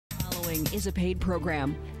following is a paid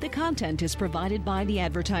program. The content is provided by the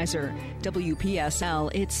advertiser.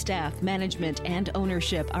 WPSL, its staff, management, and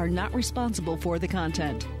ownership are not responsible for the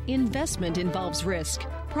content. Investment involves risk.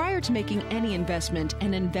 Prior to making any investment,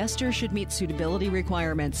 an investor should meet suitability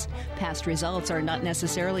requirements. Past results are not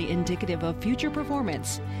necessarily indicative of future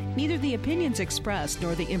performance. Neither the opinions expressed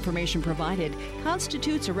nor the information provided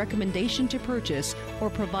constitutes a recommendation to purchase or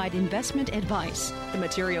provide investment advice. The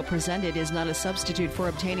material presented is not a substitute for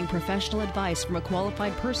obtaining professional advice from a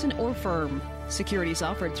qualified person or firm. Securities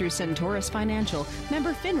offered through Centaurus Financial,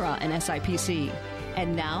 member FINRA and SIPC.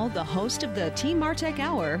 And now, the host of the Team Martek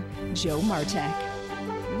Hour, Joe Martek.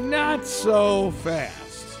 Not so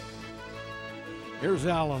fast. Here's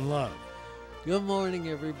Alan Love. Good morning,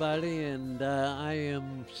 everybody, and I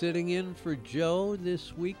am sitting in for Joe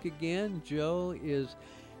this week again. Joe is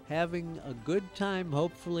having a good time,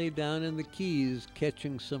 hopefully, down in the Keys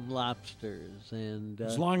catching some lobsters. And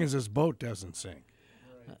as long as his boat doesn't sink.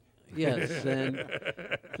 Yes, and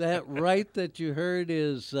that right that you heard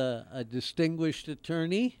is a distinguished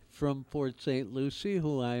attorney from Port St. Lucie,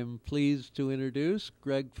 who I am pleased to introduce,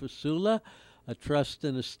 Greg Fasula, a trust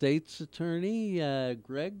and estates attorney.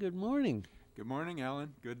 Greg, good morning. Good morning,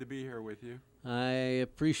 Alan. Good to be here with you. I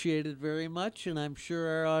appreciate it very much, and I'm sure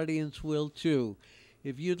our audience will too.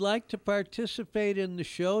 If you'd like to participate in the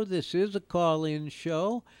show, this is a call-in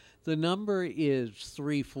show. The number is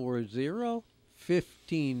 340-1590,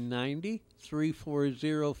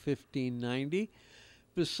 340-1590.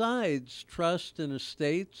 Besides trust and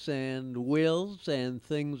estates and wills and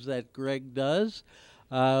things that Greg does,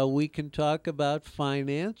 we can talk about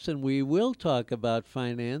finance, and we will talk about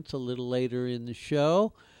finance a little later in the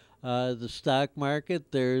show. The stock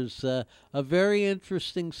market, there's a very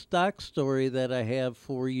interesting stock story that I have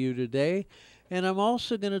for you today. And I'm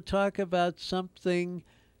also going to talk about something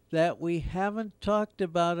that we haven't talked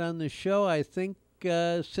about on the show, I think,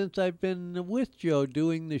 since I've been with Joe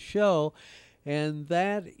doing the show, and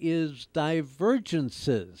that is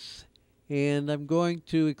divergences. And I'm going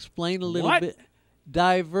to explain a little bit.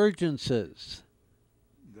 Divergences.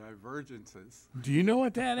 Divergences. Do you know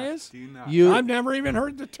what that is? Do not. I've never even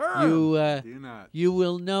heard the term. Do not. You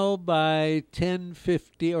will know by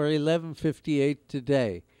 10:50 or 11:58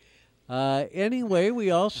 today. Anyway,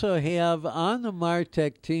 we also have on the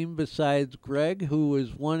Martek team, besides Greg, who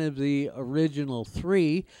was one of the original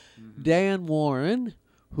three, Dan Woron,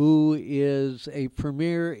 who is a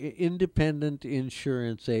premier independent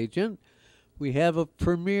insurance agent. We have a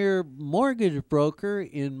premier mortgage broker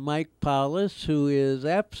in Mike Paulus, who is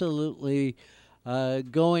absolutely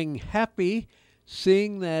going happy,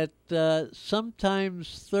 seeing that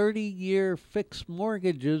sometimes 30-year fixed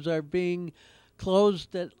mortgages are being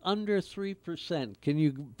closed at under 3%. Can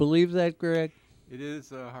you believe that, Greg? It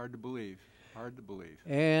is hard to believe. Hard to believe.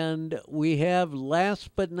 And we have,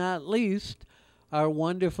 last but not least, our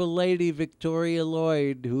wonderful lady, Victoria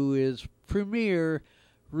Lloyd, who is premier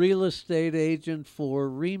real estate agent for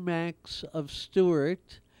RE/MAX of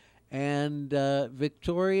Stewart. And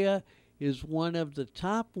Victoria is one of the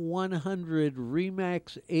top 100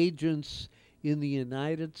 RE/MAX agents in the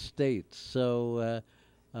United States. So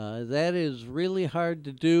that is really hard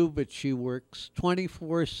to do, but she works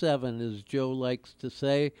 24/7, as Joe likes to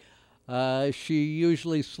say. She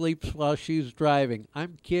usually sleeps while she's driving.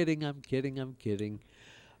 I'm kidding.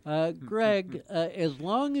 Greg, as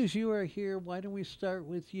long as you are here, why don't we start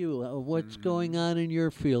with you? What's going on in your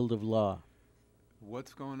field of law?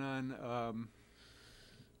 What's going on?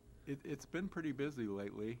 It's been pretty busy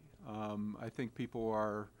lately. I think people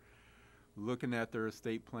are looking at their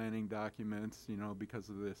estate planning documents, because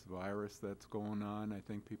of this virus that's going on. I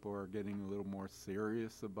think people are getting a little more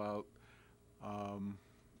serious about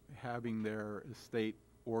having their estate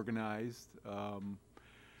organized,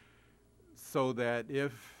 so that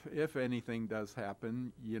if anything does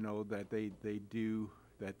happen, that they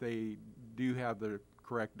do have the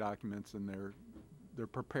correct documents, and they're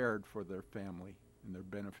prepared for their family and their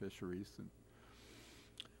beneficiaries.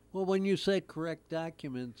 Well, when you say correct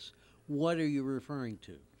documents, what are you referring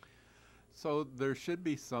to? So there should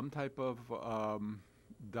be some type of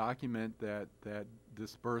document that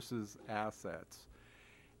disperses assets.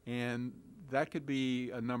 And that could be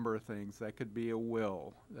a number of things. That could be a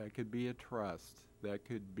will. That could be a trust. That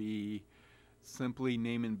could be simply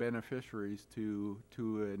naming beneficiaries to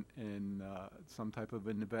some type of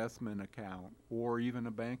investment account, or even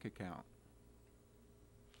a bank account.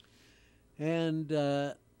 And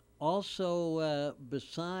also,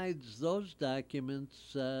 besides those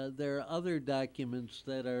documents, there are other documents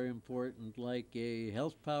that are important, like a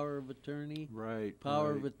health power of attorney. Right.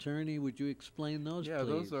 Power of attorney. Would you explain those, yeah,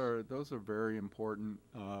 please? those are very important.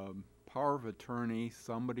 power of attorney,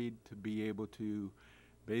 somebody to be able to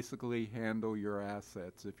basically handle your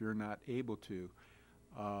assets if you're not able to.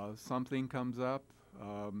 Something comes up,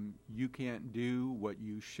 you can't do what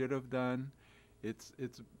you should have done. It's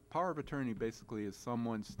power of attorney basically is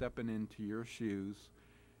someone stepping into your shoes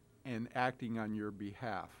and acting on your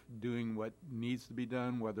behalf, doing what needs to be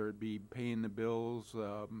done, whether it be paying the bills,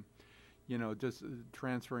 just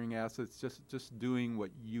transferring assets, just doing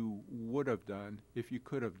what you would have done if you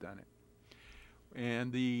could have done it.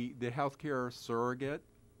 And the healthcare surrogate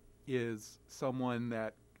is someone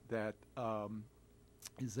that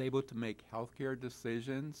is able to make healthcare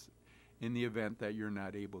decisions in the event that you're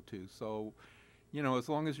not able to. So, as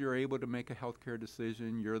long as you're able to make a healthcare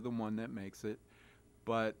decision, you're the one that makes it.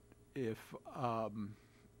 But if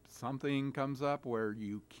something comes up where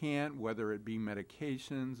you can't, whether it be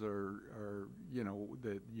medications or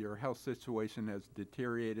your health situation has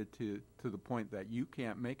deteriorated to the point that you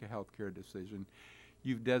can't make a healthcare decision,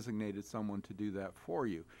 you've designated someone to do that for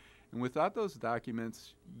you. And without those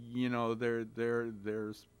documents,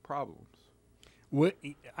 there's problems.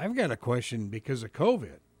 I've got a question because of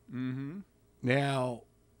COVID. Mm-hmm. Now,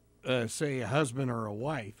 say a husband or a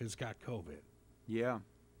wife has got COVID. Yeah.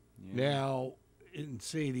 Now, and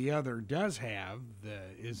say the other does have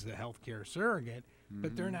is the healthcare surrogate,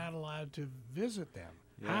 but they're not allowed to visit them.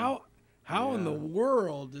 Yeah. How in the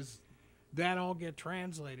world does that all get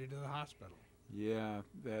translated to the hospital? Yeah,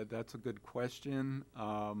 that's a good question.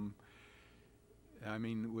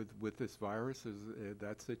 With this virus,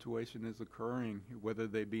 that situation is occurring, whether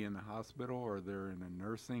they be in the hospital or they're in a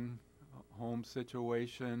nursing home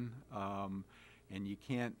situation, and you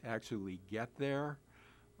can't actually get there.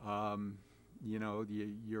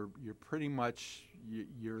 You're pretty much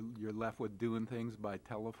you're left with doing things by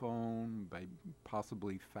telephone, by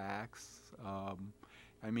possibly fax.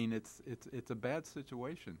 It's a bad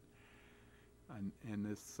situation. And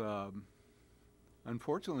this,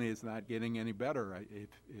 unfortunately, is not getting any better.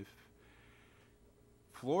 If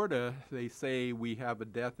Florida, they say we have a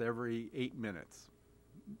death every 8 minutes.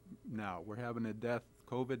 Now we're having a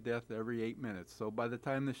COVID death every 8 minutes. So by the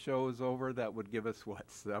time the show is over, that would give us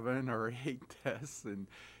 7 or 8 deaths, and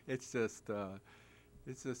it's just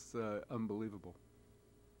unbelievable.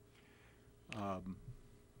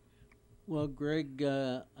 Well, Greg,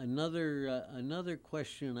 another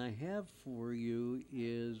question I have for you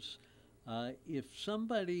is, if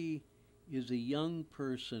somebody is a young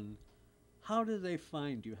person, how do they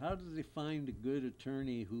find you? How do they find a good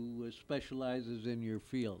attorney who specializes in your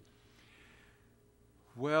field?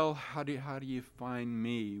 Well, how do you find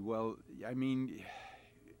me? Well,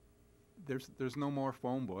 there's no more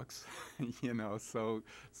phone books, So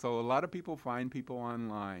a lot of people find people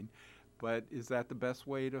online. But is that the best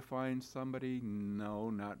way to find somebody?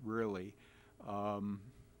 No, not really.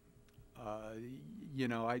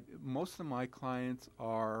 Most of my clients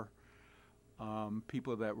are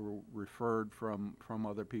people that were referred from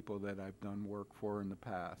other people that I've done work for in the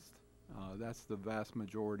past. That's the vast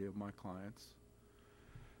majority of my clients.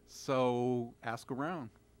 So ask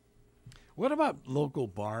around. What about local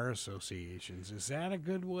bar associations? Is that a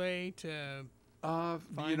good way to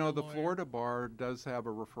find a the lawyer? Florida Bar does have a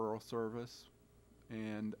referral service,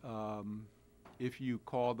 and if you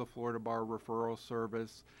call the Florida Bar referral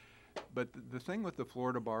service, but the thing with the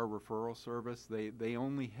Florida Bar referral service, they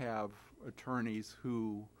only have attorneys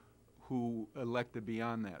who elect to be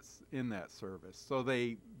in that service. So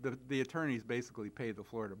the attorneys basically pay the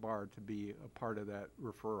Florida Bar to be a part of that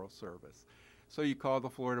referral service. So you call the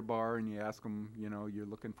Florida Bar and you ask them, you're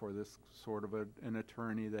looking for this sort of an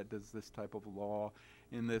attorney that does this type of law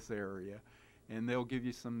in this area, and they'll give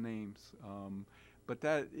you some names. But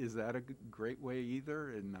is that a great way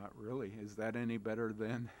either? And not really. Is that any better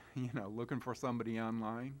than looking for somebody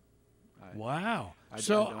online? Wow.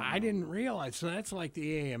 I didn't realize. So that's like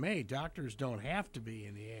the AMA. Doctors don't have to be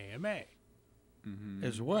in the AMA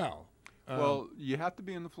as well. Well, you have to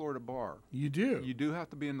be in the Florida Bar. You do? You do have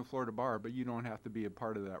to be in the Florida Bar, but you don't have to be a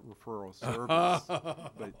part of that referral service.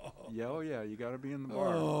 But, you got to be in the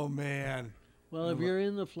bar. Oh, man. Well, if you're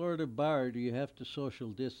in the Florida Bar, do you have to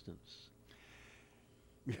social distance?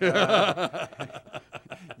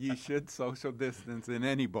 You should social distance in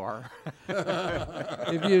any bar.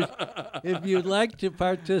 If you'd like to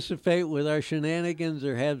participate with our shenanigans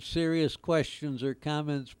or have serious questions or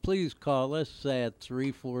comments, please call us at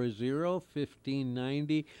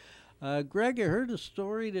 340-1590. Greg, I heard a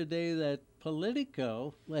story today that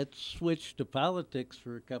Politico, let's switch to politics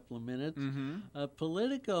for a couple of minutes,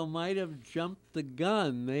 Politico might have jumped the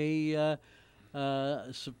gun. They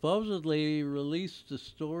supposedly released a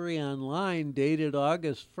story online dated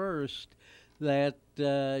August 1st that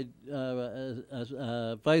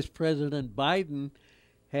Vice President Biden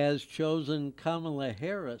has chosen Kamala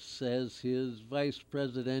Harris as his vice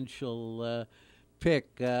presidential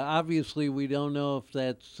pick. Obviously, we don't know if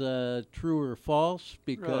that's true or false,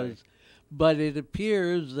 because, but it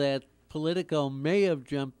appears that Politico may have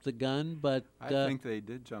jumped the gun. But I think they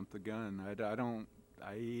did jump the gun. I don't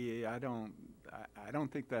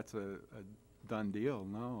think that's a done deal.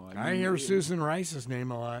 No, I hear Susan Rice's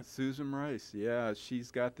name a lot. Susan Rice, yeah, she's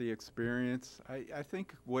got the experience. I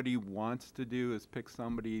think what he wants to do is pick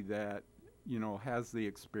somebody that, you know, has the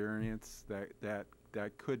experience, that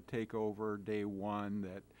could take over day one,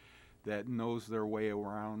 that knows their way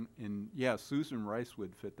around. And yeah, Susan Rice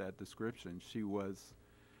would fit that description. She was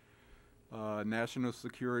national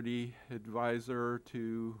security advisor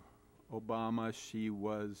to Obama. She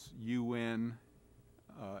was UN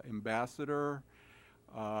ambassador.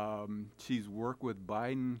 She's worked with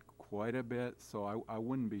Biden quite a bit, so I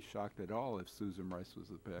wouldn't be shocked at all if Susan Rice was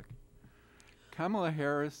the pick. Kamala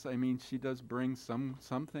Harris, I mean, she does bring some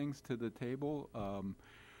things to the table,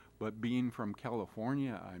 but being from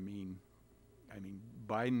California, I mean,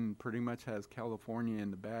 Biden pretty much has California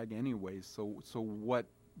in the bag anyways. So what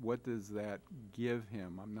does that give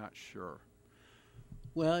him? I'm not sure.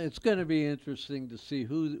 Well, it's going to be interesting to see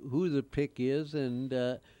who the pick is,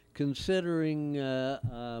 and considering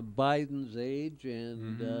Biden's age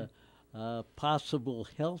and possible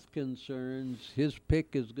health concerns, his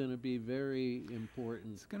pick is going to be very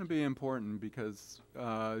important. It's going to be important because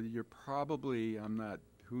you're probably,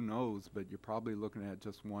 who knows, but you're probably looking at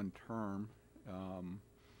just one term.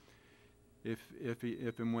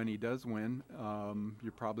 If and when he does win,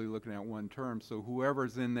 you're probably looking at one term. So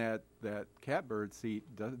whoever's in that catbird seat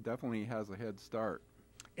definitely has a head start.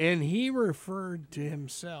 And he referred to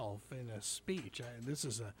himself in a speech. This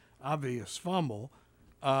is an obvious fumble.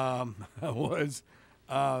 Was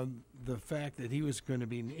the fact that he was going to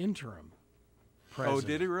be an interim president. Oh,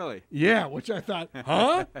 did he really? Yeah, which I thought,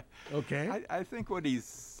 huh? Okay. I think what he's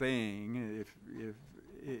saying, if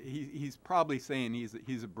he's probably saying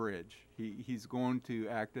he's a bridge. He's going to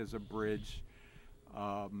act as a bridge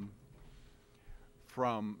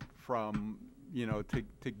from you know,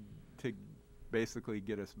 to basically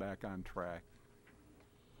get us back on track.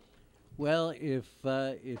 Well, if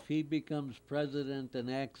he becomes president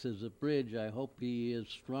and acts as a bridge, I hope he is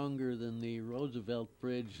stronger than the Roosevelt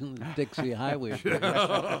Bridge and the Dixie Highway Bridge.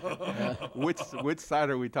 Which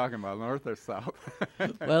side are we talking about, north or south?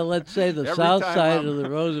 Well, let's say the south side of the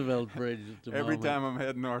Roosevelt Bridge at the Every moment. time I'm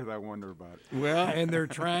heading north, I wonder about it. Well, and they're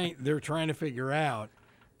trying to figure out.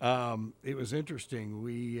 It was interesting.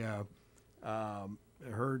 We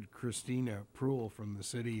heard Christina Pruill from the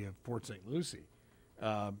city of Port St. Lucie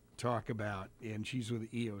talk about, and she's with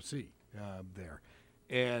the EOC there,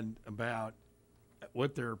 and about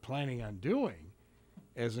what they're planning on doing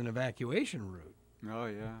as an evacuation route. Oh,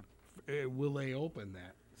 yeah. Will they open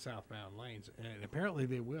that southbound lanes? And apparently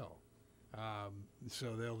they will.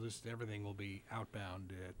 So everything will be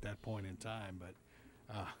outbound at that point in time. But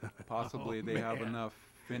possibly they have enough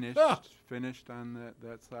finished on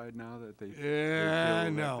that side now that they. Yeah,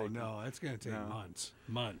 no, it's going to take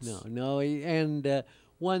months. No, and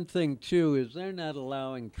one thing too is they're not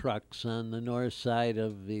allowing trucks on the north side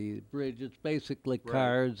of the bridge. It's basically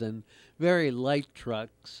cars and very light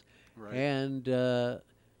trucks, and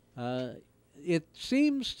it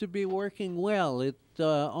seems to be working well. It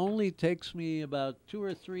only takes me about 2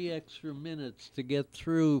 or 3 extra minutes to get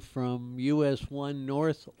through from US 1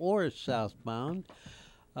 north or southbound.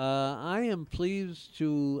 I am pleased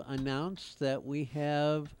to announce that we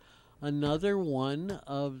have another one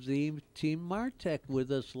of the Team Martek with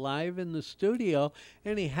us live in the studio,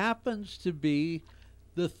 and he happens to be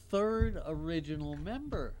the 3rd original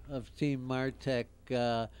member of Team Martek,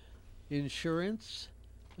 insurance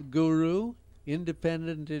guru,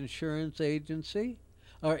 independent insurance agency,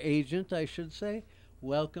 or agent, I should say.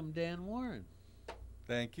 Welcome, Dan Woron.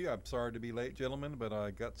 Thank you. I'm sorry to be late, gentlemen, but I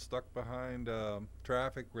got stuck behind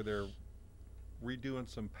traffic where they're redoing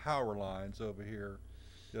some power lines over here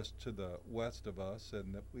just to the west of us,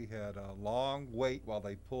 and that we had a long wait while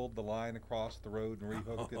they pulled the line across the road and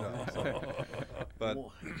rehooked it up. So, but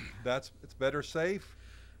it's better safe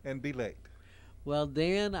and be late. Well,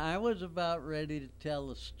 Dan, I was about ready to tell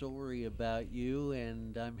a story about you,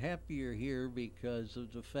 and I'm happy you're here because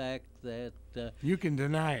of the fact that you can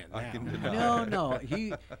deny it now. I can deny No,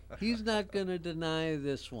 he's not going to deny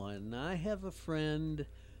this one. I have a friend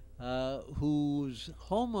whose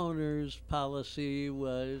homeowner's policy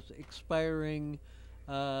was expiring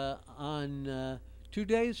on 2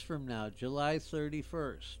 days from now, July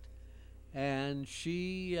 31st, and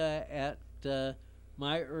she at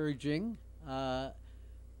my urging,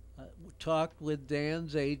 talked with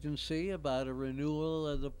Dan's agency about a renewal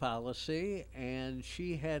of the policy, and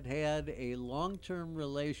she had had a long-term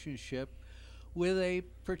relationship with a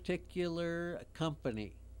particular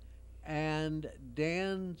company. And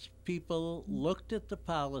Dan's people looked at the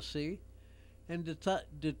policy and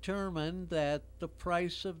determined that the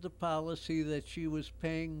price of the policy that she was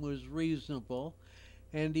paying was reasonable.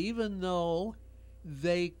 And even though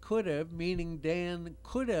they could have, meaning Dan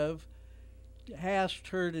could have, asked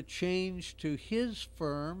her to change to his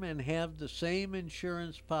firm and have the same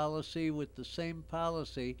insurance policy with the same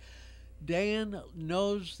policy, Dan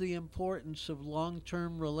knows the importance of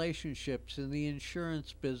long-term relationships in the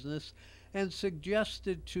insurance business and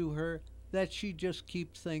suggested to her that she just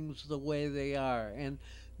keep things the way they are. And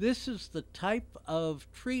this is the type of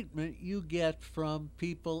treatment you get from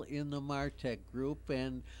people in the Martek group.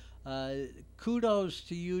 And kudos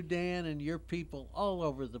to you, Dan, and your people all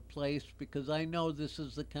over the place, because I know this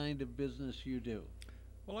is the kind of business you do.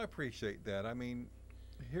 Well, I appreciate that. I mean,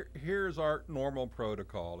 here's our normal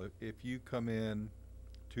protocol. If you come in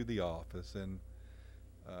to the office and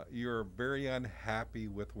you're very unhappy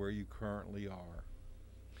with where you currently are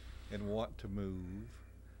and want to move,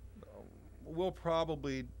 we'll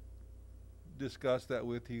probably discuss that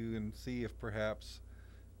with you and see if perhaps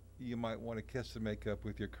you might want to kiss and make up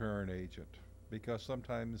with your current agent, because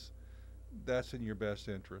sometimes that's in your best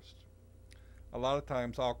interest. A lot of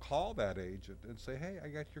times I'll call that agent and say, hey, I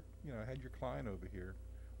got your, I had your client over here.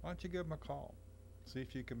 Why don't you give him a call? See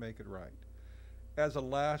if you can make it right. As a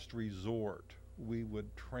last resort, we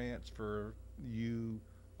would transfer you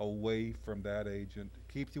away from that agent,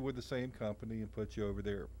 keep you with the same company, and put you over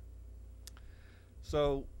there.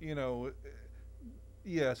 So,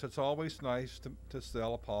 yes, it's always nice to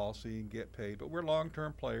sell a policy and get paid, but we're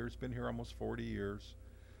long-term players, been here almost 40 years.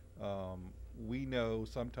 We know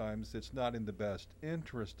sometimes it's not in the best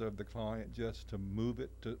interest of the client just to move it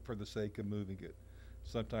for the sake of moving it.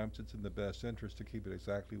 Sometimes it's in the best interest to keep it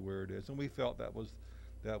exactly where it is, and we felt that was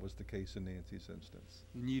the case in Nancy's instance.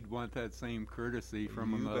 And you'd want that same courtesy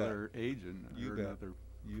from another agent or another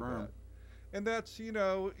firm. Bet. And that's,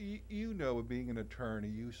 being an attorney,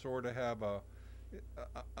 you sort of have a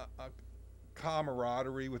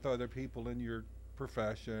camaraderie with other people in your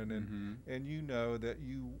profession, and you know that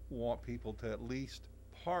you want people to at least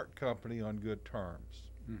part company on good terms.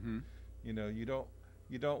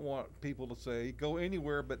 You don't want people to say go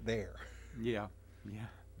anywhere but there. Yeah.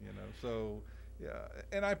 So yeah,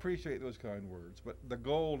 and I appreciate those kind words, but the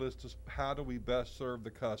goal is how do we best serve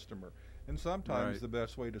the customer? And sometimes the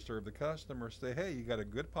best way to serve the customer is say, hey, you got a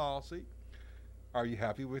good policy. Are you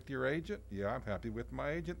happy with your agent? Yeah, I'm happy with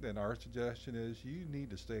my agent. Then our suggestion is you need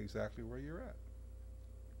to stay exactly where you're at.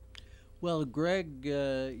 Well, Greg,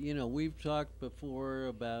 we've talked before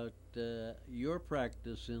about your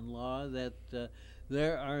practice in law, that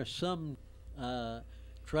there are some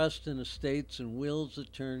trust and estates and wills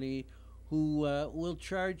attorney who will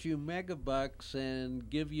charge you megabucks and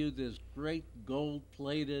give you this great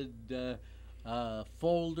gold-plated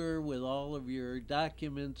folder with all of your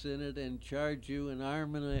documents in it and charge you an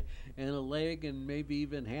arm and a leg and maybe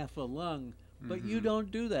even half a lung. But you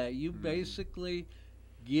don't do that. You basically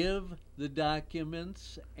give the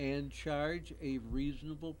documents and charge a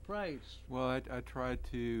reasonable price. Well, I try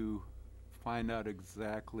to find out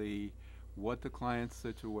exactly what the client's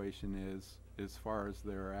situation is as far as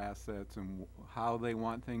their assets and how they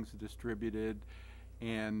want things distributed,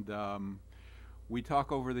 and we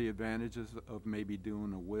talk over the advantages of maybe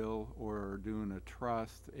doing a will or doing a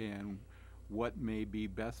trust and what may be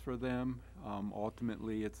best for them.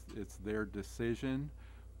 Ultimately, it's their decision.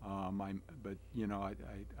 But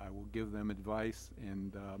I will give them advice,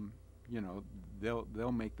 and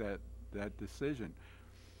they'll make that decision.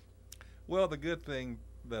 Well, the good thing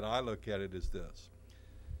that I look at it is this,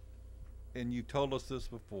 and you told us this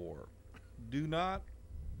before: do not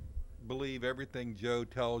believe everything Joe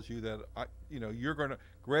tells you that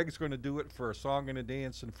Greg's going to do it for a song and a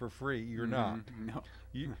dance and for free. You're not. No.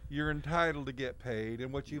 You're entitled to get paid,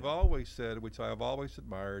 and what you've always said, which I've always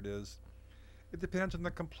admired, is it depends on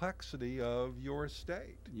the complexity of your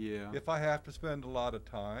estate. Yeah. If I have to spend a lot of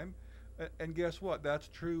time, and guess what? That's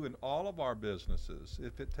true in all of our businesses.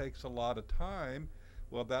 If it takes a lot of time,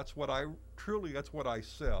 well, that's what I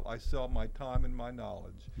sell. I sell my time and my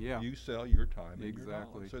knowledge. Yeah. You sell your time and your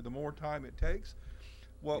Exactly. knowledge. So the more time it takes,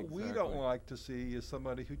 what we don't Exactly. like to see is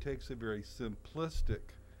somebody who takes a very simplistic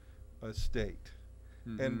estate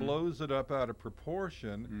and blows it up out of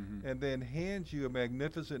proportion and then hands you a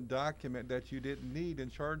magnificent document that you didn't need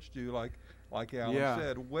and charged you like like Alan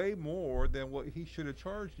said, way more than what he should have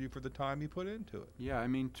charged you for the time he put into it. Yeah, I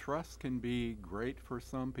mean, trust can be great for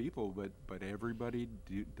some people, but everybody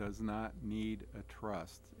does not need a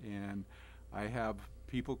trust. And I have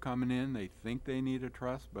people coming in, they think they need a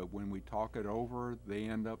trust, but when we talk it over, they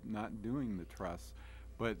end up not doing the trust.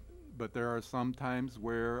 But there are some times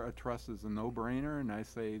where a trust is a no-brainer, and I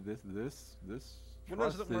say this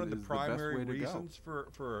trust isn't one of the is primary the best way to reasons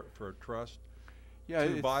for a trust Yeah,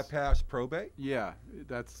 to bypass probate? Yeah,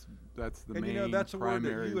 that's the and main. You know, that's a word that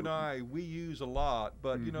primary you and we use a lot,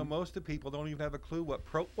 but you know, most of the people don't even have a clue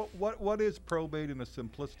what is probate in a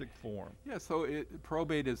simplistic form. Yeah, so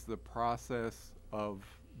probate is the process of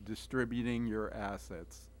distributing your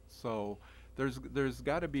assets. So there's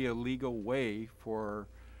got to be a legal way for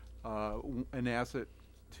an asset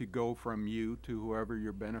to go from you to whoever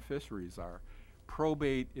your beneficiaries are.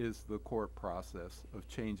 Probate is the court process of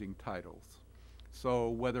changing titles. So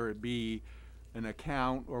whether it be an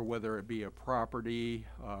account or whether it be a property,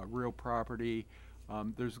 real property,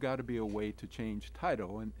 there's got to be a way to change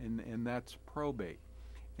title, and that's probate.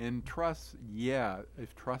 And trusts, yeah,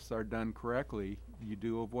 if trusts are done correctly, you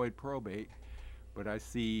do avoid probate. But I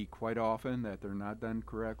see quite often that they're not done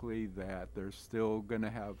correctly, that they're still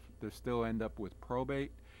end up with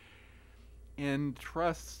probate. And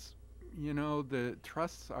trusts, you know, the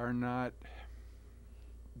trusts are not,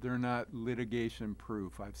 they're not litigation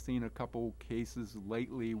proof. I've seen a couple cases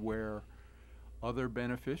lately where other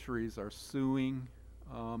beneficiaries are suing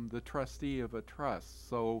the trustee of a trust.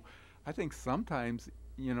 So I think sometimes,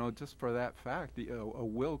 you know, just for that fact, a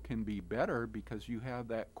will can be better because you have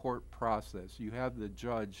that court process. You have the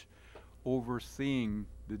judge overseeing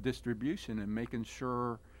the distribution and making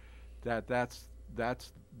sure that that's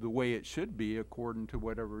the way it should be according to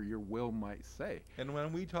whatever your will might say. And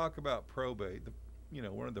when we talk about probate, you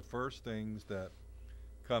know, one of the first things that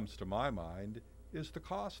comes to my mind is the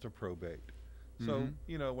cost of probate. So,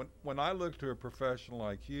 you know, when I look to a professional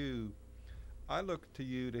like you, I look to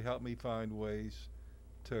you to help me find ways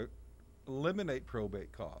to eliminate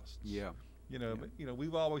probate costs. Yeah. You know, but you know,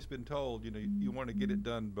 we've always been told, you know, you want to get it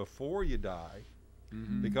done before you die,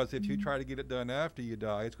 because if you try to get it done after you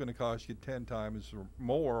die, it's going to cost you 10 times or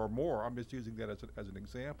more. I'm just using that as an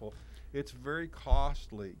example. It's very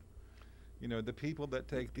costly. You know, the people that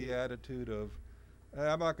take the attitude of,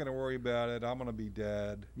 I'm not going to worry about it, I'm going to be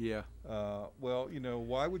dead. Yeah. Well, you know,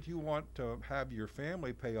 why would you want to have your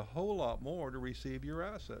family pay a whole lot more to receive your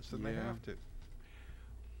assets than they have to?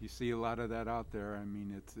 You see a lot of that out there. I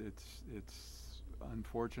mean, it's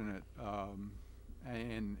unfortunate,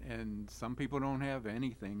 and some people don't have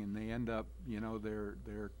anything, and they end up, you know,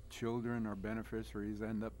 their children or beneficiaries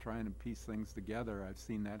end up trying to piece things together. I've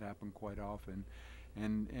seen that happen quite often,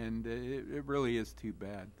 and it really is too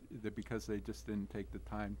bad that because they just didn't take the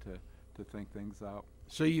time to think things out.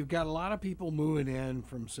 So you've got a lot of people moving in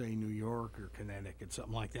from, say, New York or Connecticut,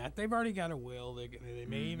 something like that. They've already got a will. They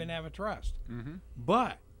may even have a trust.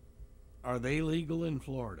 But are they legal in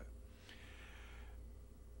Florida?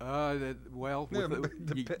 Well,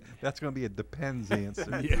 that's going to be a depends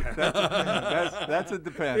answer. Yeah. that's a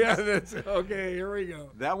depends. Yeah, that's okay. Here we go.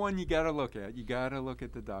 That one you got to look at. You got to look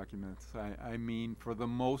at the documents. I mean, for the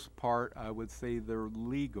most part, I would say they're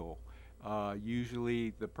legal.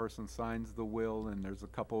 Usually, the person signs the will, and there's a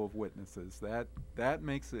couple of witnesses. That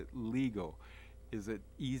makes it legal. Is it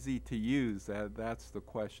easy to use? That's the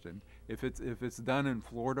question. If it's done in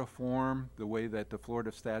Florida form, the way that the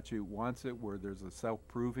Florida statute wants it, where there's a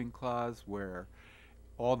self-proving clause where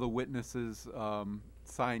all the witnesses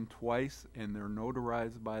sign twice and they're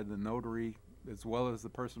notarized by the notary as well as the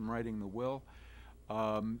person writing the will,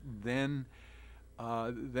 then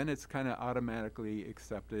it's kind of automatically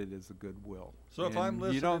accepted as a good will. So if I'm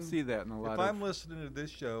listening, you don't see that in a lot of. If I'm listening to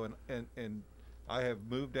this show and I have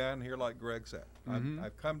moved down here, like Greg said,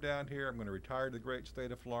 I've come down here. I'm going to retire to the great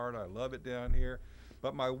state of Florida. I love it down here,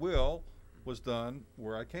 but my will was done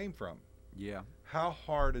where I came from. Yeah. How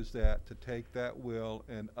hard is that to take that will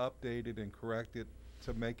and update it and correct it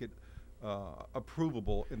to make it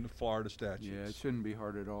approvable in the Florida statutes? Yeah, it shouldn't be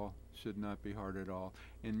hard at all. Should not be hard at all.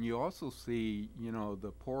 And you also see, you know,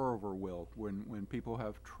 the pour-over will. When people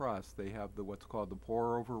have trust, they have what's called the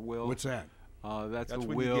pour-over will. What's that? That's a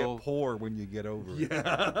when will. You get poor when you get over it.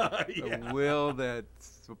 A will that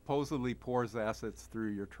supposedly pours assets through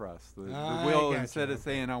your trust. The will, instead of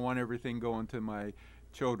saying I want everything going to my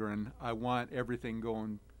children, I want everything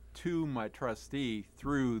going to my trustee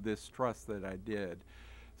through this trust that I did.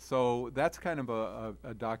 So that's kind of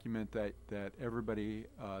a document that everybody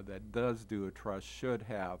that does do a trust should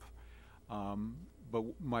have. But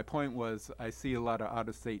my point was, I see a lot of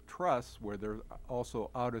out-of-state trusts where there's also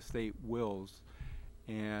out-of-state wills,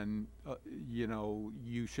 and you know,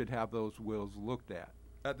 you should have those wills looked at.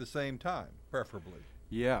 At the same time, preferably.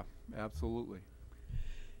 Yeah, absolutely.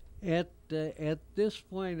 At this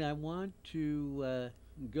point, I want to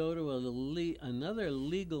go to another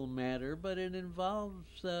legal matter, but it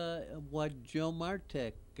involves what Joe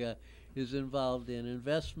Martek is involved in,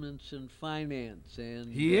 investments and finance.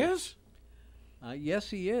 And He is? Yes,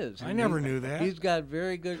 he is. I never knew that. He's got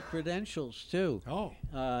very good credentials too. Oh.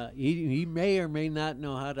 He may or may not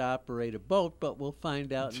know how to operate a boat, but we'll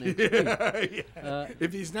find out next week. Yeah.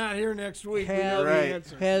 If he's not here next week, we know the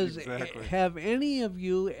answer. Have any of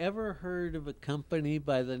you ever heard of a company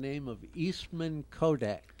by the name of Eastman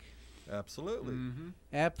Kodak? Absolutely. Mm-hmm.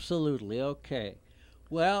 Absolutely. Okay.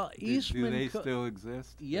 Well, Eastman. Do they still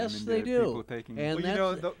exist? Yes, I mean, they do. People taking And Well, you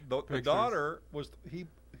know, the pictures. daughter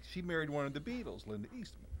she married one of the Beatles, Linda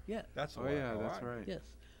Eastman. Yeah. That's Oh why. yeah, that's right. Yes.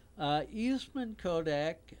 Eastman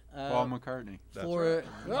Kodak. Paul McCartney. That's For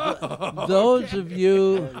right. those of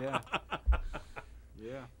you, Yeah.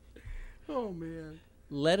 Yeah. Oh, man.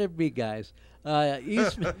 let it be, guys.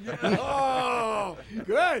 Eastman. Oh,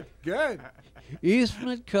 good.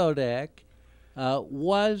 Eastman Kodak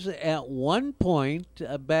was at one point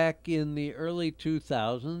back in the early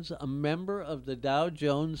 2000s a member of the Dow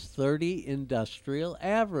Jones 30 Industrial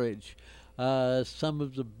Average. Some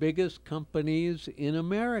of the biggest companies in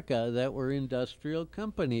America that were industrial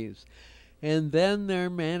companies. And then their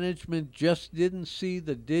management just didn't see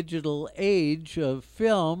the digital age of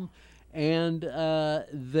film, and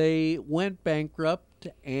they went bankrupt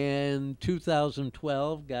in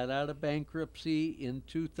 2012, got out of bankruptcy in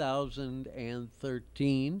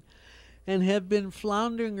 2013, and have been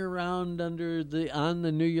floundering around on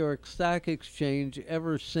the New York Stock Exchange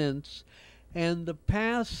ever since. And the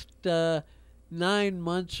past 9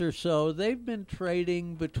 months or so, they've been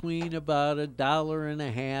trading between about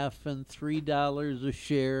 $1.50 and $3 a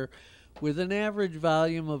share, with an average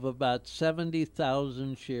volume of about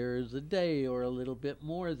 70,000 shares a day, or a little bit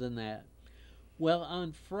more than that. Well,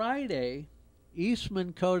 on Friday,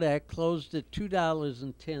 Eastman Kodak closed at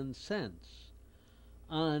 $2.10.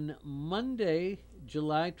 On Monday,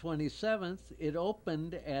 July 27th, it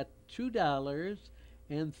opened at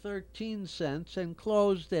 $2.13 and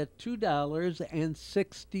closed at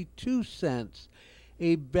 $2.62,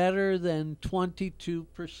 a better than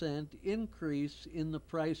 22% increase in the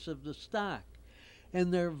price of the stock.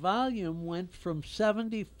 And their volume went from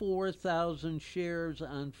 74,000 shares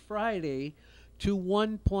on Friday to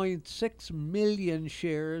 1.6 million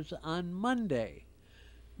shares on Monday.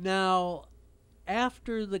 Now,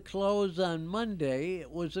 after the close on Monday, it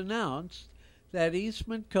was announced that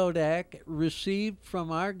Eastman Kodak received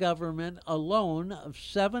from our government a loan of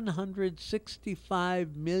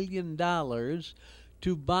 $765 million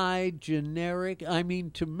to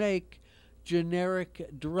make generic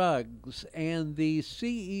drugs. And the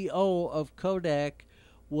CEO of Kodak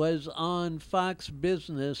was on Fox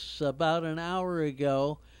Business about an hour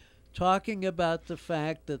ago talking about the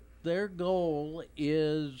fact that their goal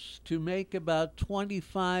is to make about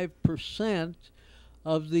 25%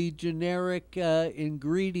 of the generic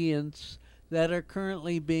ingredients that are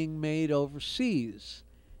currently being made overseas.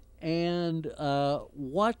 And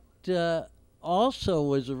what also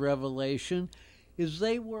was a revelation is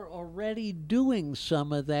they were already doing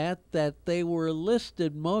some of that they were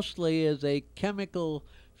listed mostly as a chemical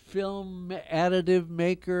film additive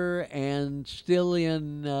maker and still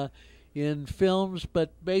in films,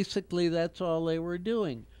 but basically that's all they were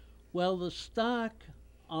doing. Well, the stock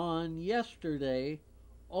on yesterday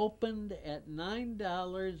opened at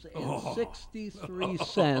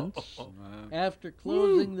 $9.63 after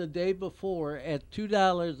closing the day before at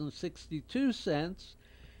 $2.62,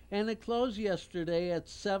 and it closed yesterday at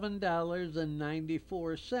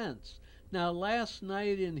 $7.94. Now, last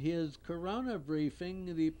night in his Corona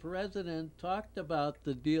briefing, the president talked about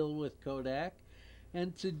the deal with Kodak,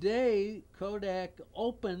 and today Kodak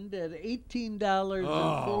opened at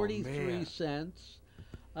 $18.43.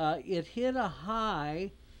 It hit a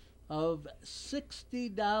high of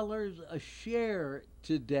 $60 a share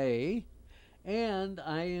today, and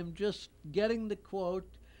I am just getting the quote.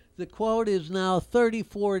 The quote is now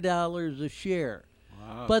 $34 a share.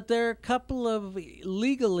 Wow. But there are a couple of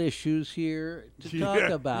legal issues here to talk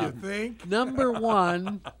about. You think? Number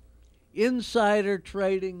one, insider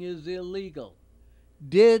trading is illegal.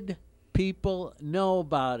 Did people know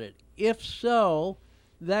about it? If so,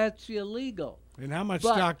 that's illegal. And how much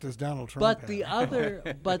stock does Donald Trump have?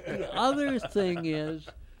 But the other thing is,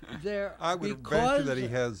 there I would venture because that he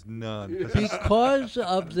has none. because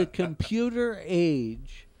of the computer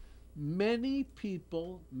age, many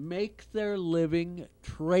people make their living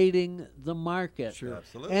trading the market. Sure.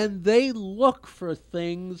 Absolutely. And they look for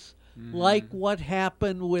things like what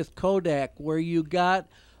happened with Kodak, where you got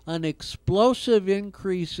an explosive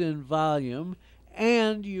increase in volume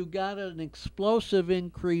and you got an explosive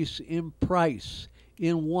increase in price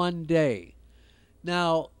in one day.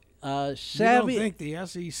 Now, savvy. You don't think the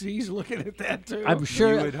SEC's looking at that too? I'm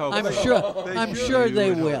sure. You would hope I'm so. sure. They I'm should. sure You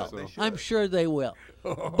they would will. hope so. They should. I'm sure they will.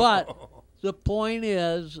 But the point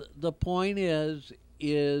is,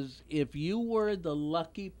 if you were the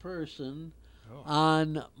lucky person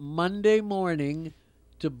on Monday morning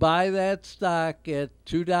to buy that stock at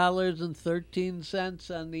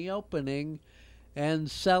 $2.13 on the opening and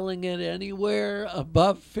selling it anywhere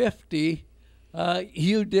above 50,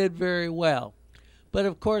 you did very well. But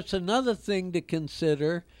of course, another thing to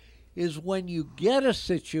consider is when you get a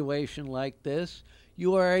situation like this,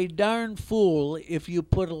 you are a darn fool if you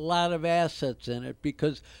put a lot of assets in it,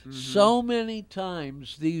 because so many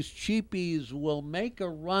times these cheapies will make a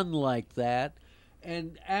run like that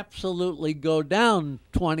and absolutely go down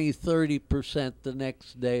 20-30% the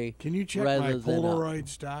next day. Can you check rather my than up. Polaroid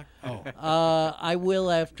stock? Oh, I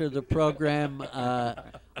will after the program.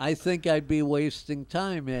 I think I'd be wasting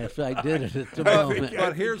time if I did it at the moment.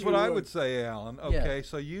 But here's what you I would. would say, Alan. Okay,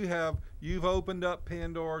 so you've opened up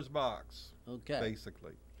Pandora's box, Okay.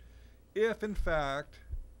 basically. If in fact,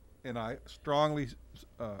 and I strongly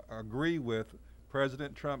agree with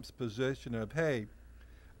President Trump's position of, hey,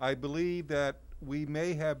 I believe that we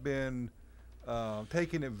may have been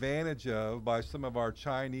taken advantage of by some of our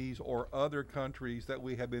Chinese or other countries that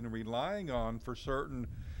we have been relying on for certain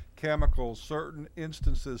chemicals, certain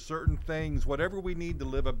instances, certain things, whatever we need to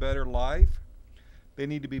live a better life, they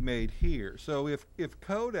need to be made here. So if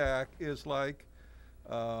Kodak is like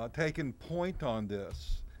taking point on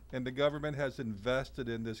this, and the government has invested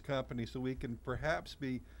in this company so we can perhaps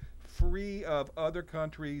be free of other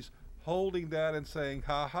countries holding that and saying,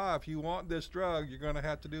 ha, if you want this drug, you're going to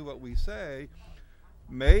have to do what we say,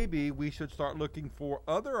 maybe we should start looking for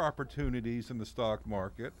other opportunities in the stock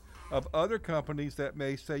market of other companies that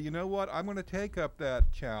may say, you know what, I'm going to take up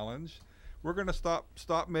that challenge. We're going to stop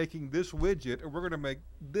making this widget, and we're going to make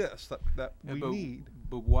this that we need.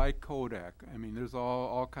 But why Kodak? I mean, there's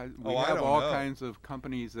all kinds. We I have don't all know. kinds of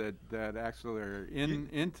companies that actually are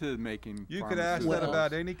into making. You could ask that pharmaceuticals.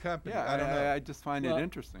 about any company. Yeah, I don't know. I just find it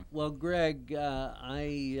interesting. Well, Greg,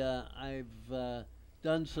 I've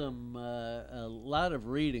done a lot of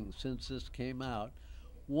reading since this came out.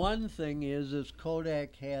 One thing is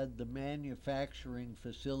Kodak had the manufacturing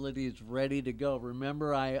facilities ready to go.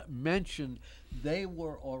 Remember, I mentioned they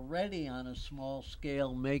were already on a small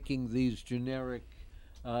scale making these generic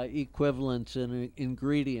equivalents and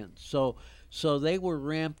ingredients. So they were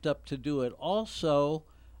ramped up to do it. Also,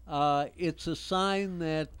 it's a sign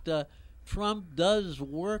that Trump does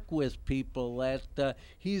work with people. That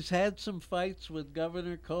he's had some fights with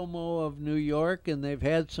Governor Cuomo of New York, and they've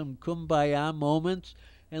had some kumbaya moments.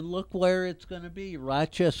 And look where it's going to be.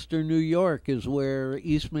 Rochester, New York is where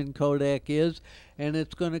Eastman Kodak is, and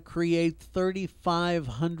it's going to create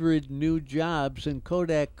 3,500 new jobs, and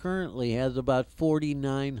Kodak currently has about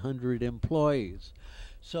 4,900 employees.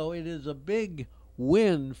 So it is a big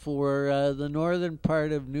win for the northern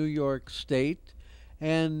part of New York State,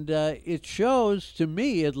 and it shows, to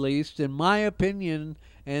me at least, in my opinion,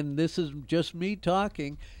 and this is just me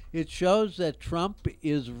talking, it shows that Trump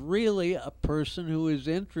is really a person who is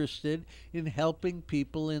interested in helping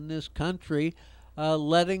people in this country,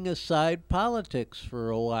 letting aside politics for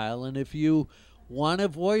a while. And if you want to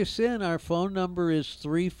voice in, our phone number is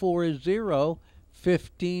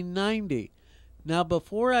 340-1590. Now,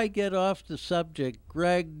 before I get off the subject,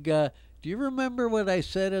 Greg, do you remember what I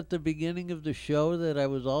said at the beginning of the show that I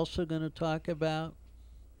was also going to talk about?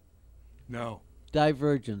 no.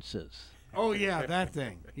 Divergences. Oh, yeah, that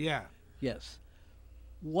thing. Yeah. Yes.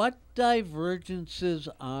 What divergences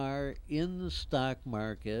are in the stock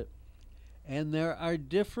market, and there are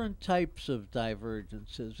different types of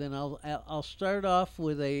divergences, and I'll start off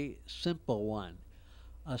with a simple one.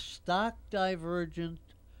 A stock divergence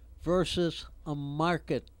versus a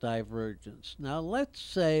market divergence. Now, let's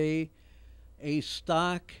say a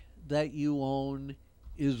stock that you own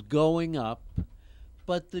is going up,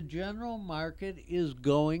 but the general market is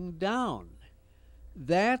going down.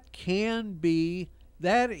 That is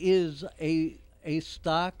a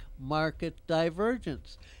stock market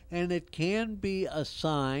divergence, and it can be a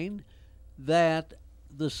sign that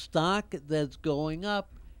the stock that's going up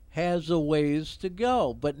has a ways to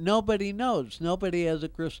go, but nobody knows. Nobody has a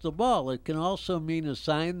crystal ball. It can also mean a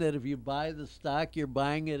sign that if you buy the stock, you're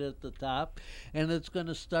buying it at the top, and it's going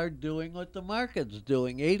to start doing what the market's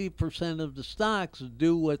doing. 80% of the stocks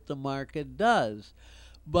do what the market does.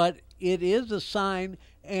 But it is a sign,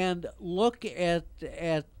 and look at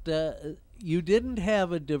you didn't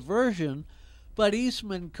have a diversion, but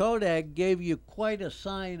Eastman Kodak gave you quite a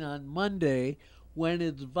sign on Monday when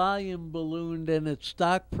its volume ballooned and its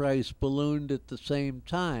stock price ballooned at the same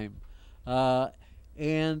time.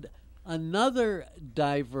 And another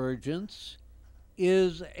divergence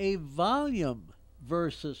is a volume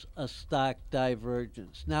versus a stock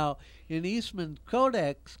divergence. Now, in Eastman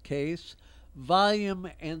Kodak's case, volume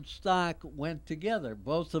and stock went together.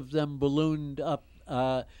 Both of them ballooned up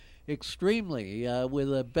extremely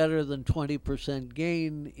with a better than 20%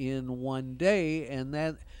 gain in one day,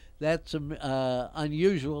 and that's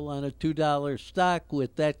unusual on a $2 stock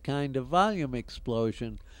with that kind of volume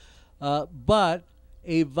explosion. But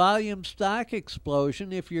a volume stock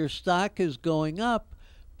explosion, if your stock is going up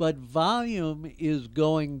but volume is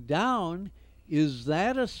going down, is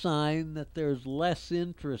that a sign that there's less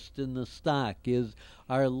interest in the stock?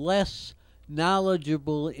 Are less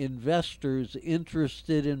knowledgeable investors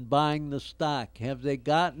interested in buying the stock? Have they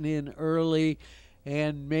gotten in early,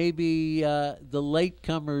 and maybe the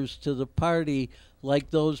latecomers to the party, like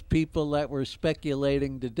those people that were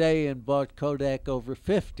speculating today and bought Kodak over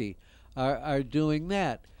 50, are doing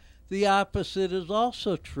that? The opposite is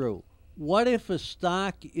also true. What if a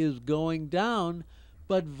stock is going down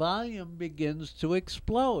but volume begins to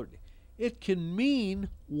explode? It can mean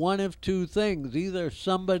one of two things. Either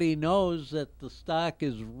somebody knows that the stock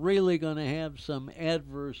is really going to have some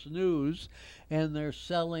adverse news and they're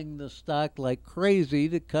selling the stock like crazy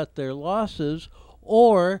to cut their losses,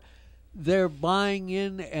 or they're buying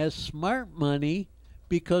in as smart money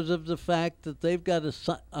because of the fact that they've got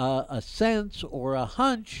a sense or a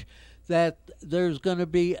hunch that there's going to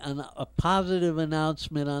be a positive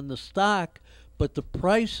announcement on the stock, but the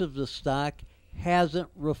price of the stock hasn't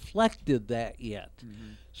reflected that yet.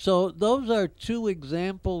 Mm-hmm. So those are two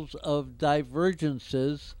examples of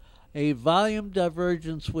divergences, a volume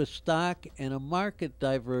divergence with stock and a market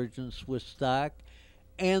divergence with stock.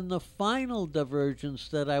 And the final divergence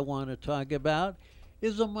that I want to talk about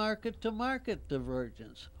is a market-to-market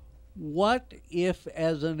divergence. What if,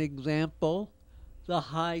 as an example, the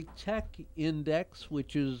high-tech index,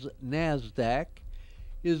 which is NASDAQ,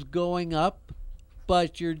 is going up,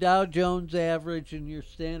 but your Dow Jones average and your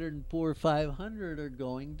Standard & Poor's 500 are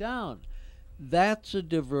going down? That's a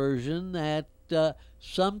diversion that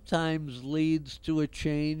sometimes leads to a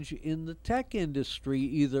change in the tech industry,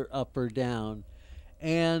 either up or down.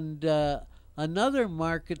 And another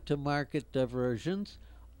market-to-market divergence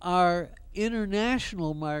are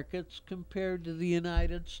international markets compared to the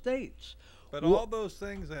United States. But all those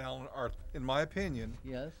things, Alan, are, in my opinion,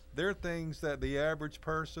 yes, they're things that the average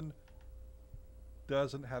person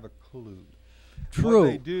doesn't have a clue. True. What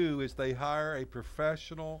they do is they hire a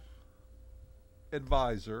professional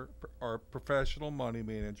advisor or professional money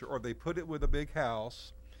manager, or they put it with a big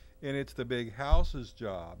house, and it's the big house's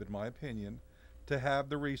job, in my opinion, to have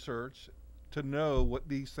the research to know what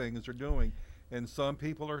these things are doing. And some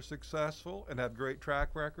people are successful and have great track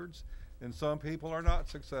records, and some people are not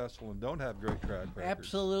successful and don't have great track records.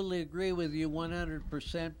 Absolutely agree with you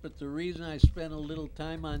 100%, but the reason I spent a little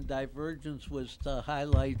time on divergence was to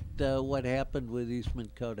highlight what happened with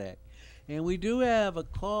Eastman Kodak. And we do have a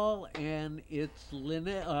call, and it's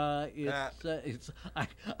Linnell. I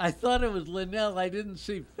thought it was Linnell. I didn't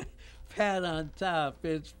see Pat on top.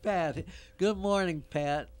 It's Pat. Good morning,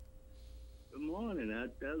 Pat. Good morning.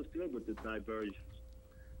 That was good with the divergence.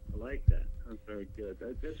 I like that. That's very good.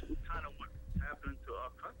 That's kind of what's happening to our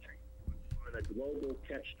country. We're in a global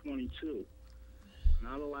catch-22.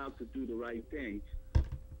 Not allowed to do the right thing.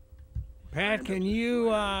 Pat, can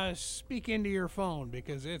you speak into your phone,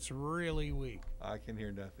 because it's really weak? I can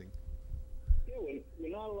hear nothing. Yeah, we're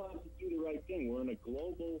not allowed to do the right thing. We're in a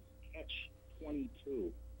global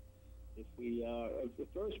catch-22. At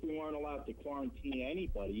first we weren't allowed to quarantine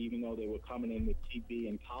anybody, even though they were coming in with TB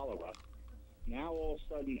and cholera. Now all of a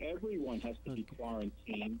sudden everyone has to be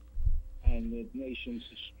quarantined, and the nation's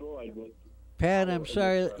destroyed with. Pat, I'm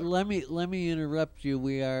sorry. Let me interrupt you.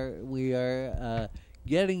 We are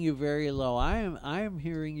getting you very low. I am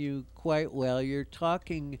hearing you quite well. You're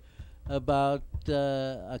talking about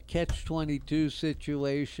a catch-22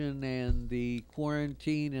 situation and the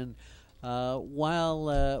quarantine, and while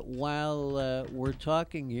we're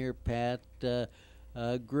talking here, Pat,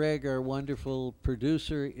 Greg, our wonderful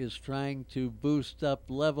producer, is trying to boost up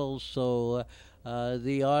levels, so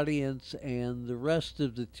the audience and the rest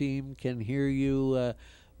of the team can hear you.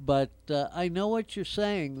 But I know what you're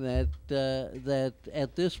saying, that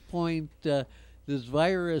at this point, this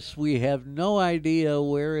virus, we have no idea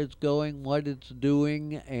where it's going, what it's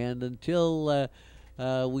doing, and until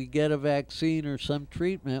we get a vaccine or some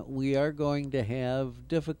treatment, we are going to have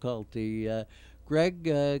difficulty.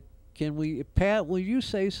 Greg, Pat, will you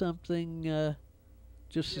say something?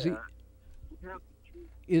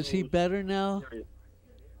 Is he better now?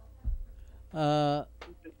 Pat,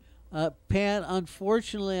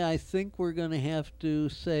 unfortunately, I think we're going to have to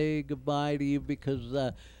say goodbye to you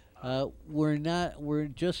because we're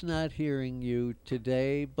just not hearing you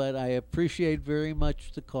today, but I appreciate very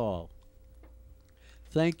much the call.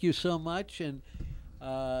 Thank you so much, and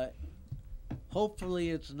hopefully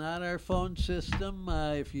it's not our phone system.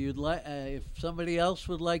 If somebody else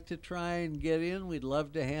would like to try and get in, we'd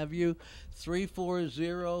love to have you.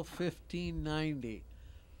 340-1590.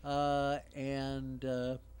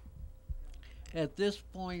 At this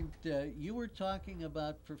point, you were talking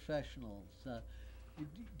about professionals.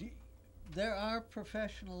 There are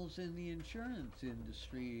professionals in the insurance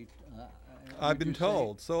industry. I've been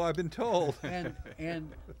told. And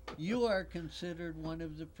you are considered one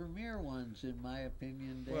of the premier ones, in my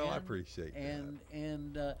opinion, Dan. Well, I appreciate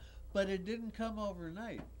that. But it didn't come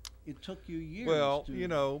overnight. It took you years. Well,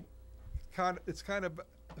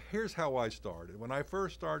 here's how I started. When I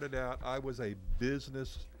first started out, I was a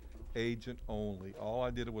business agent only. All I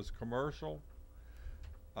did was commercial.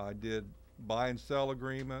 I did buy and sell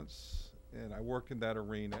agreements, and I worked in that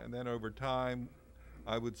arena. And then over time,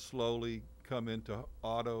 I would slowly come into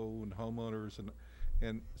auto and homeowners,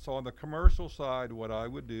 and so on the commercial side, what I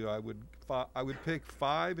would do, I would pick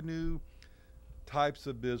 5 new types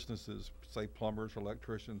of businesses, say plumbers,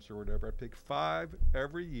 electricians, or whatever. I'd pick 5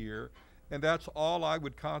 every year, and that's all I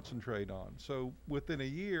would concentrate on. So within a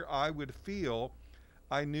year, I would feel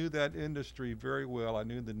I knew that industry very well. I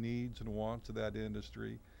knew the needs and wants of that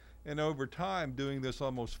industry. And over time, doing this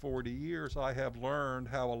almost 40 years, I have learned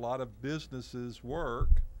how a lot of businesses work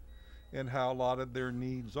and how a lot of their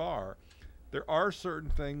needs are. There are certain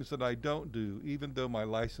things that I don't do, even though my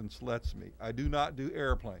license lets me. I do not do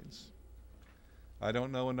airplanes. I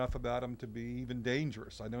don't know enough about them to be even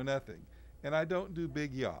dangerous. I know nothing. And I don't do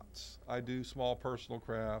big yachts. I do small personal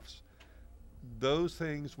crafts. Those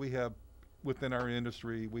things we have within our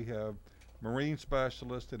industry. We have marine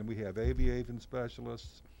specialists and we have aviation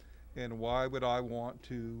specialists. And why would I want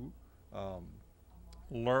to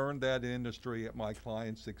learn that industry at my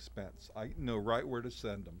client's expense? I know right where to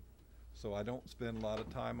send them. So I don't spend a lot of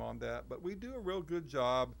time on that. But we do a real good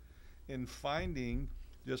job in finding,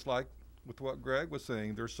 just like with what Greg was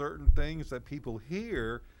saying, there's certain things that people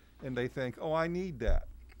hear and they think, oh, I need that.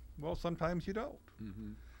 Well, sometimes you don't.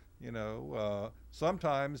 Mm-hmm.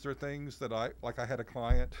 Sometimes there are things that I had a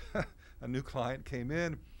client, a new client came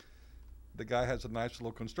in. The guy has a nice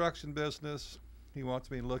little construction business. He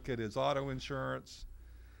wants me to look at his auto insurance,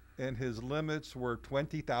 and his limits were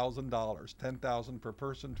 $20,000, $10,000 per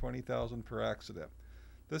person, $20,000 per accident.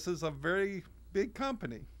 This is a very big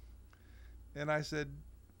company. And I said,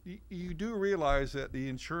 you do realize that the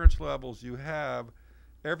insurance levels you have,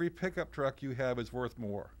 every pickup truck you have is worth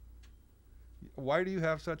more. Why do you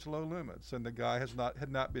have such low limits? And the guy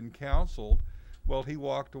had not been counseled. Well, he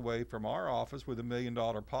walked away from our office with $1 million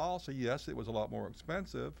policy. Yes, it was a lot more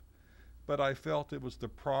expensive, but I felt it was the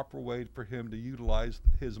proper way for him to utilize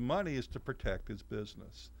his money is to protect his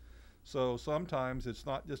business. So sometimes it's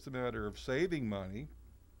not just a matter of saving money,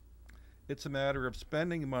 it's a matter of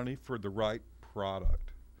spending money for the right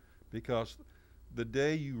product. Because the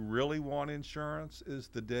day you really want insurance is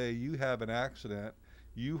the day you have an accident,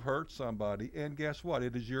 you hurt somebody, and guess what?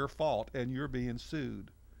 It is your fault, and you're being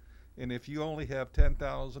sued. And if you only have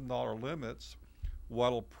 $10,000 limits,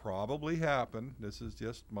 what'll probably happen, this is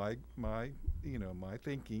just my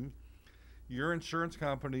thinking, your insurance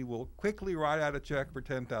company will quickly write out a check for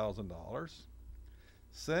 $10,000,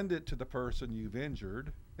 send it to the person you've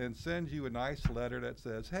injured, and send you a nice letter that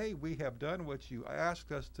says, hey, we have done what you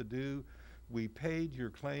asked us to do. We paid your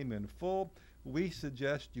claim in full. We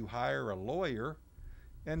suggest you hire a lawyer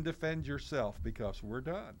and defend yourself because we're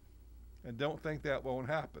done. And don't think that won't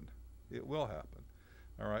happen. It will happen.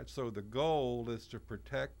 All right, so the goal is to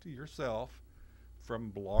protect yourself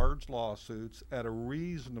from large lawsuits at a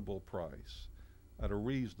reasonable price. At a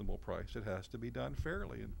reasonable price. It has to be done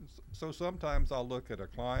fairly. And so sometimes I'll look at a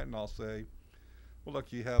client and I'll say, well,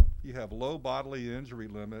 look, you have low bodily injury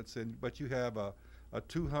limits, but you have a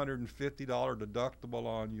 $250 deductible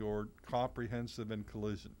on your comprehensive and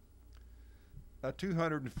collision. A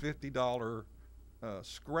 $250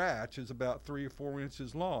 scratch is about 3 or 4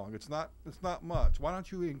 inches long. It's not much. Why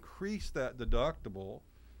don't you increase that deductible,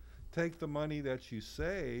 take the money that you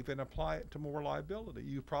save and apply it to more liability?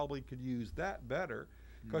 You probably could use that better,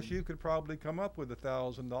 because you could probably come up with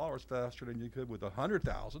 $1,000 faster than you could with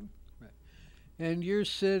 100,000. And you're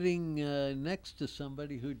sitting next to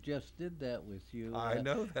somebody who just did that with you. I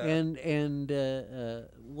know that. And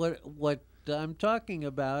what I'm talking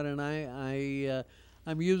about, and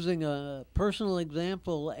I'm using a personal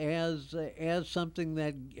example as something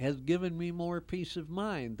that has given me more peace of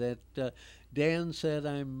mind. That Dan said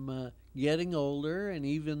I'm getting older, and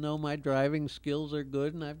even though my driving skills are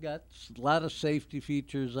good and I've got a lot of safety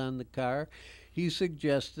features on the car, he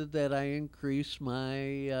suggested that I increase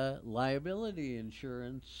my liability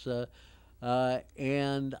insurance,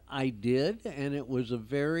 and I did, and it was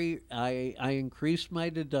I increased my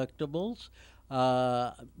deductibles,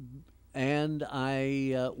 and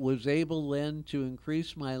I was able then to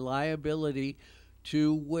increase my liability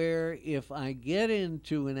to where if I get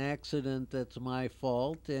into an accident that's my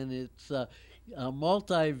fault, and it's a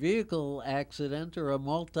multi-vehicle accident or a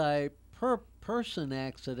multi-person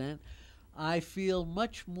accident, I feel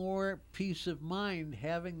much more peace of mind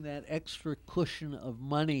having that extra cushion of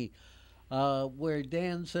money. Where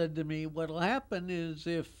Dan said to me, what'll happen is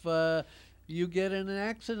if you get in an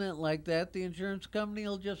accident like that, the insurance company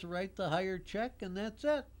will just write the higher check and that's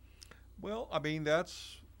it. Well, I mean,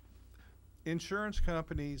 insurance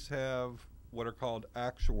companies have what are called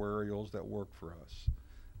actuarials that work for us.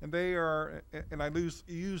 And they are, and I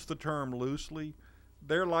use the term loosely,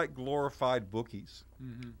 they're like glorified bookies.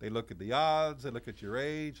 They look at the odds, they look at your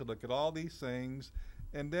age, they look at all these things,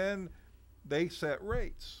 and then they set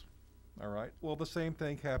rates. All right. Well, the same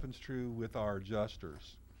thing happens true with our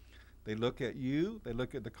adjusters. They look at you, they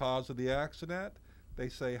look at the cause of the accident, they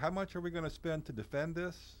say, how much are we going to spend to defend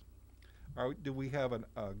this? Do we have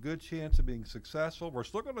a good chance of being successful? We're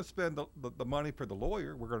still going to spend the money for the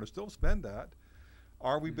lawyer. We're going to still spend that.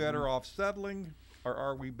 Are we better off settling, or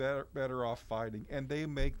are we better off fighting? And they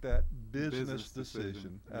make that business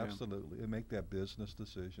decision. Absolutely. They make that business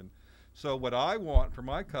decision. So what I want for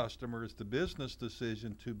my customer is the business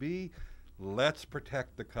decision to be, let's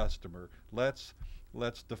protect the customer. Let's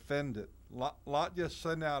defend it. Not just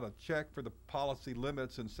send out a check for the policy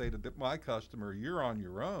limits and say to my customer, you're on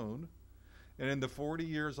your own. And in the 40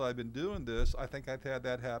 years I've been doing this, I think I've had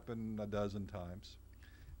that happen a dozen times.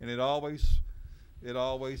 And it always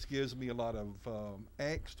gives me a lot of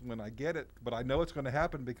angst when I get it, but I know it's going to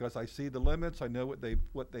happen because I see the limits, I know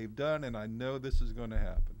what they've done, and I know this is going to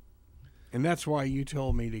happen. And that's why you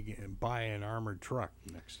told me to buy an armored truck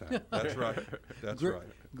next time. That's right. That's right.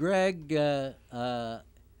 Greg,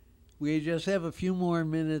 we just have a few more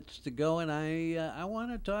minutes to go, and I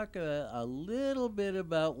want to talk a little bit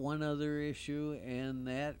about one other issue, and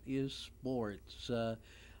that is sports.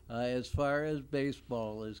 As far as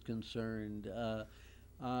baseball is concerned,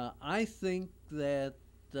 I think that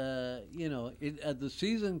the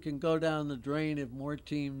season can go down the drain if more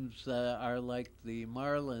teams are like the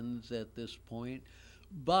Marlins at this point.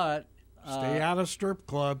 But stay out of strip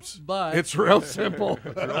clubs. But it's real simple.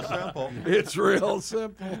 Real simple. It's real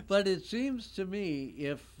simple. But it seems to me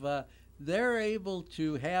if they're able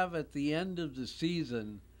to have at the end of the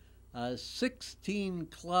season 16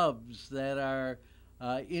 clubs that are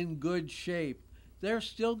in good shape, they're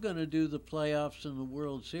still going to do the playoffs in the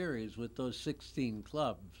World Series with those 16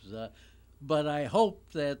 clubs. But I hope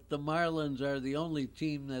that the Marlins are the only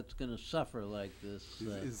team that's going to suffer like this.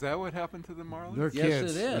 Is that what happened to the Marlins? They're Yes,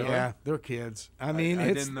 kids. it is. Yeah, they're kids. I mean,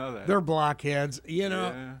 I didn't know that. They're blockheads.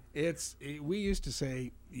 Yeah. We used to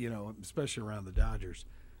say, especially around the Dodgers,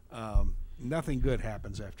 nothing good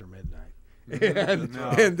happens after midnight.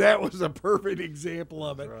 And that was a perfect example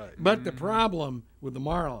of it. Right. But the problem with the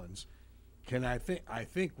Marlins, I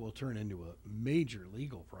think will turn into a major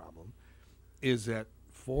legal problem, is that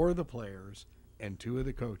 4 of the players and 2 of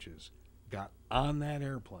the coaches got on that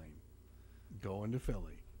airplane going to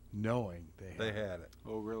Philly knowing they had it.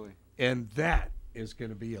 Oh, really? And that is going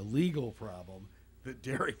to be a legal problem that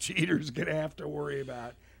Derek Jeter's going to have to worry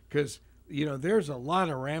about, because there's a lot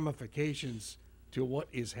of ramifications to what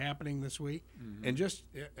is happening this week. And just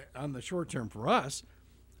on the short term for us,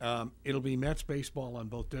 it'll be Mets baseball on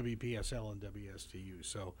both WPSL and WSTU.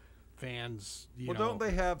 So fans, don't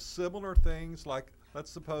they have similar things? Like, let's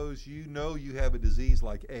suppose you have a disease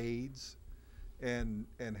like AIDS and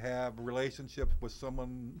have a relationship with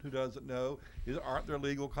someone who doesn't know. Aren't there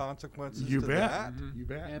legal consequences to that? You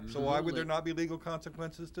bet. Absolutely. So why would there not be legal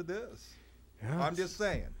consequences to this? Yeah, I'm just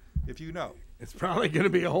saying. if you know. It's probably going to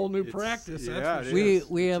be a whole new It's- practice. yeah, That's for it sure. is.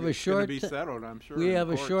 We have a It's gonna short be ti- settled, I'm sure. We in have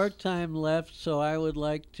a courts. short time left, so I would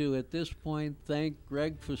like to, at this point, thank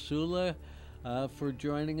Greg Fasula for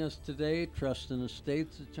joining us today, Trust and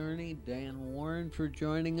Estates Attorney, Dan Woron for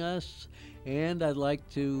joining us, and I'd like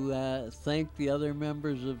to thank the other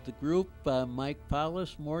members of the group, Mike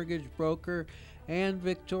Paulus, mortgage broker, and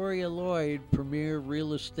Victoria Lloyd, premier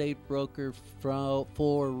real estate broker for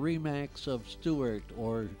Remax of Stewart,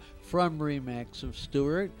 or from Remax of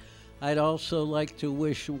Stewart. I'd also like to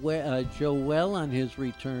wish Joe well on his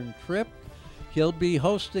return trip. He'll be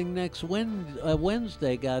hosting next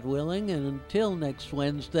Wednesday, God willing, and until next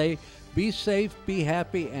Wednesday, be safe, be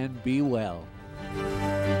happy, and be well.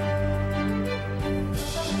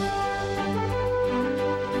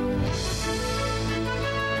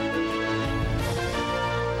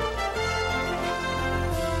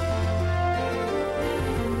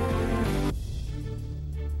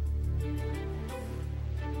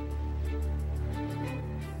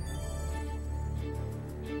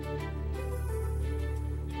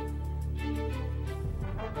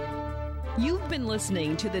 You've been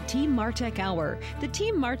listening to the Team Martek Hour. The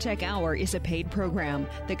Team Martek Hour is a paid program.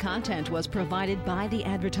 The content was provided by the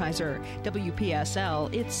advertiser.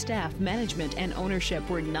 WPSL, its staff, management, and ownership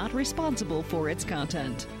were not responsible for its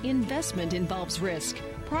content. Investment involves risk.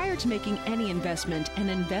 Prior to making any investment, an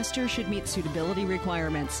investor should meet suitability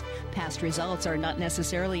requirements. Past results are not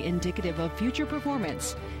necessarily indicative of future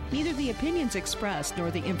performance. Neither the opinions expressed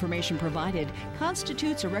nor the information provided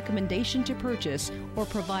constitutes a recommendation to purchase or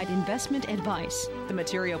provide investment advice. The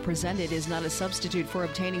material presented is not a substitute for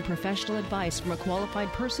obtaining professional advice from a qualified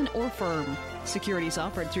person or firm. Securities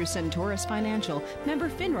offered through Centaurus Financial, member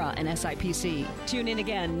FINRA and SIPC. Tune in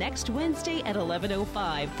again next Wednesday at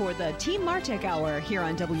 11:05 for the Team Martek Hour here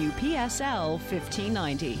on WPSL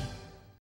 1590.